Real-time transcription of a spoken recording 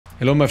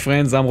Hello my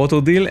friends, I'm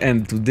Rotodil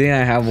and today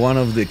I have one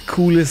of the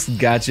coolest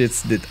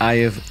gadgets that I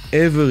have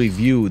ever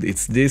reviewed.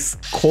 It's this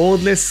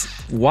cordless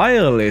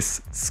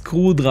wireless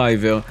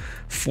screwdriver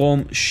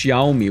from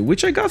Xiaomi,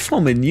 which I got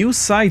from a new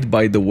site,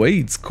 by the way.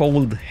 It's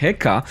called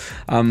Hekka.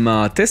 I'm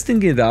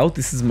testing it out.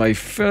 This is my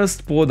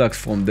first product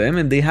from them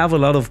and they have a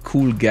lot of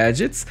cool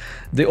gadgets.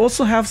 They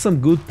also have some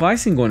good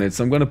pricing on it,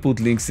 so I'm gonna put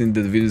links in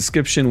the video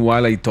description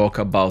while I talk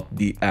about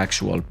the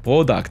actual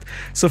product.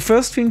 So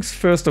first things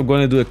first, I'm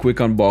gonna do a quick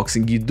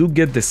unboxing. You do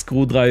get the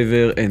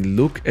screwdriver and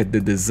look at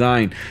the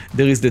design.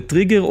 There is the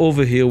trigger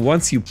over here.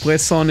 Once you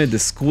press on it, the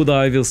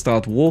screwdriver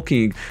starts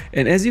working,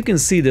 and as you can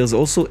see, there's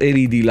also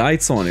LED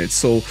lights on it.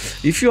 So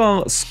if you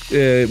are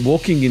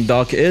walking in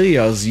dark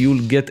areas,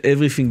 you'll get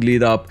everything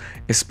lit up,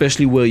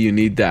 especially where you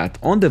need that.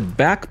 On the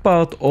back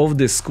part of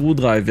the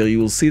screwdriver, you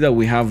will see that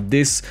we have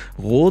this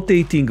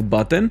rotating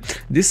button.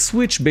 This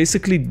switch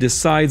basically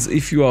decides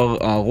if you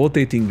are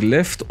rotating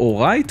left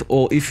or right,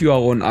 or if you are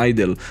on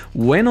idle.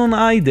 When on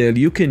idle,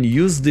 you can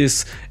use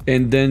this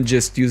and then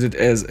just use it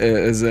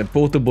as a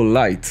portable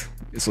light.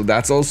 So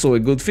that's also a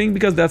good thing,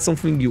 because that's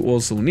something you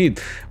also need.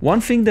 One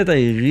thing that I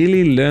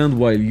really learned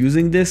while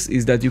using this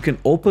is that you can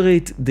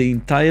operate the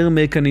entire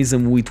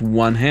mechanism with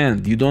one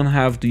hand. You don't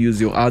have to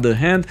use your other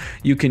hand.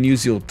 You can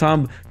use your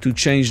thumb to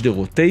change the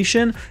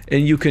rotation,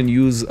 and you can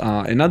use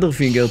another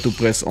finger to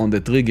press on the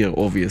trigger,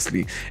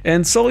 obviously.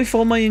 And sorry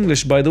for my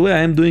English, by the way, I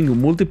am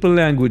doing multiple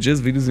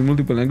languages, videos in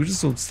multiple languages,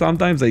 so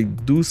sometimes I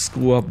do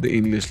screw up the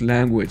English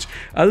language.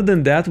 Other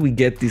than that, we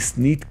get this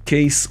neat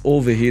case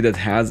over here that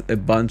has a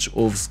bunch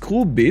of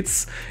screw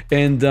bits,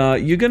 and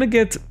you're gonna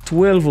get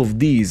 12 of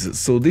these.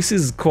 So this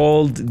is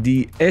called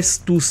the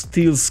S2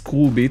 steel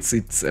screw bits.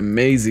 It's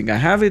amazing. I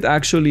have it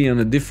actually on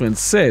a different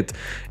set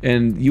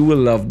and you will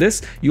love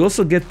this. You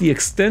also get the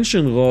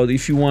extension rod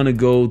if you want to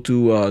go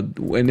to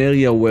an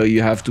area where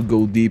you have to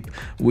go deep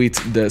with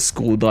the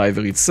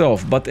screwdriver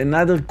itself. But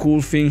another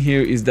cool thing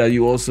here is that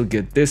you also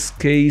get this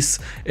case,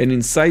 and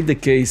inside the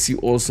case you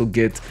also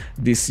get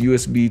this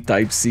USB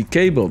Type-C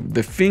cable.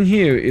 The thing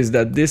here is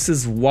that this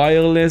is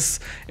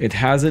wireless. It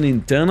has an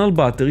internal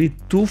battery,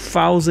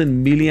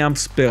 2000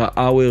 milliamps per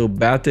hour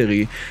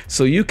battery,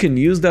 so you can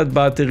use that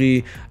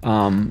battery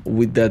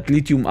with that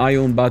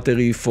lithium-ion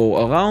battery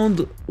for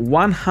around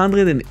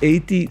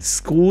 180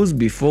 screws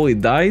before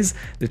it dies.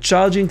 The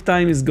charging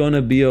time is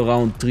gonna be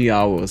around 3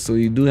 hours, so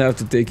you do have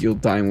to take your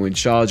time when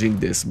charging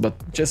this. But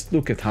just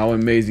look at how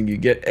amazing you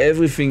get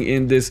everything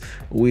in this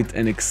with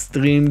an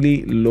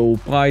extremely low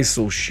price.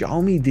 So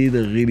Xiaomi did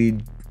a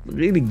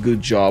really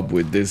good job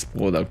with this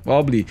product.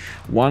 Probably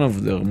one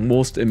of the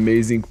most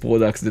amazing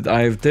products that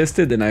I have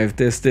tested, and I have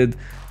tested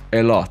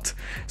a lot.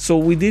 So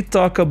we did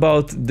talk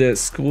about the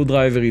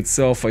screwdriver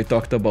itself. I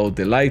talked about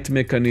the light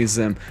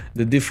mechanism,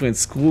 the different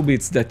screw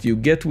bits that you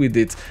get with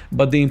it,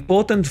 but the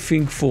important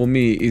thing for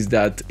me is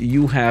that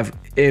you have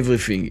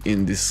everything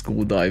in this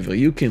screwdriver.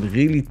 You can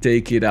really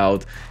take it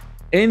out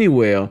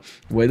anywhere,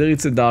 whether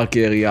it's a dark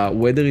area,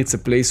 whether it's a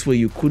place where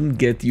you couldn't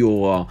get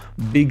your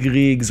big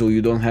rigs, or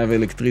you don't have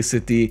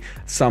electricity,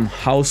 some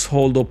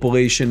household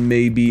operation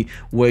maybe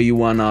where you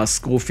wanna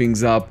screw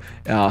things up.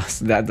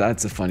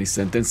 That's a funny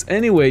sentence.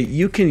 Anyway,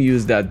 you can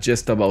use that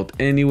just about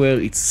anywhere.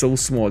 It's so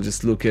small,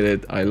 just look at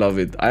it. I love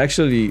it.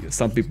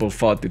 Some people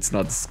thought it's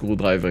not a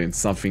screwdriver, it's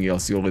something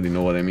else. You already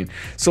know what I mean.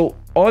 So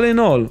all in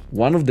all,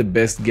 one of the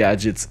best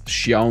gadgets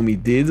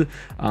Xiaomi did.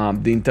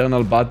 The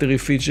internal battery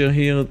feature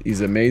here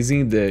is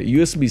amazing. The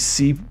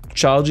USB-C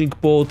charging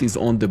port is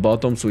on the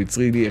bottom, so it's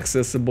really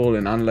accessible,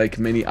 and unlike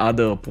many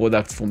other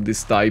products from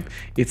this type,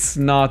 it's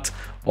not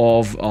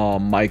of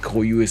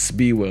micro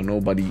USB, where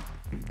nobody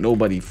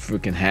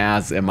freaking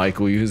has a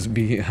micro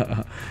USB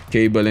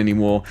cable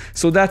anymore.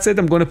 So that's it.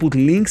 I'm gonna put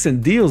links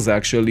and deals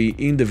actually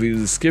in the video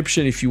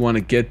description if you want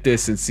to get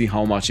this and see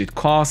how much it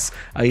costs.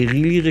 I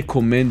really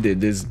recommend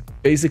it. There's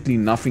basically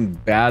nothing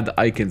bad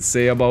I can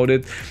say about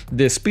it.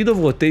 The speed of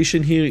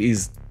rotation here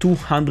is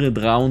 200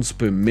 rounds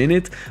per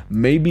minute.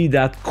 Maybe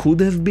that could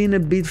have been a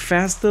bit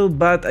faster,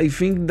 but I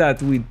think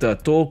that with a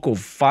torque of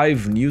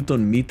 5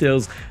 Newton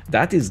meters,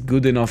 that is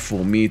good enough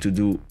for me to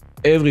do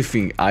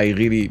everything I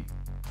really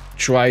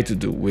try to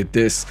do with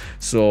this.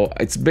 So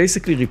it's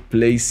basically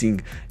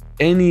replacing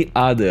any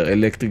other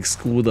electric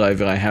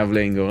screwdriver I have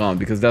laying around,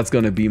 because that's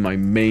gonna be my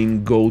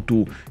main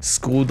go-to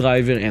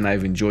screwdriver, and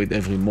I've enjoyed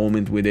every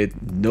moment with it.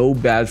 No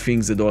bad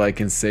things at all I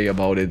can say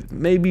about it.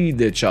 Maybe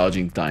the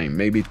charging time,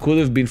 maybe it could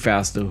have been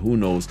faster, who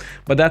knows,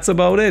 but that's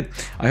about it.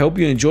 I hope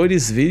you enjoyed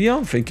this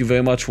video. Thank you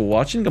very much for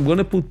watching. I'm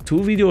gonna put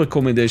 2 video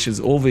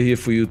recommendations over here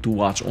for you to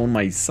watch on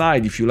my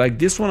side. If you like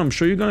this one, I'm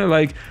sure you're gonna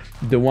like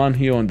the one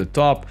here on the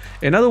top,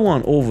 another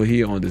one over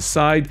here on the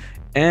side,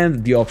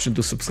 and the option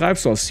to subscribe.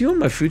 So I'll see you on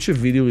my future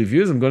video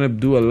reviews. I'm gonna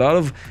do a lot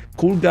of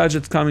cool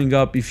gadgets coming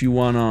up. If you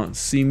wanna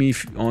see me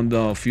on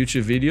the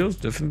future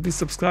videos, definitely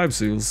subscribe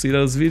so you'll see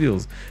those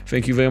videos.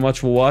 Thank you very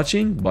much for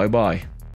watching. Bye bye.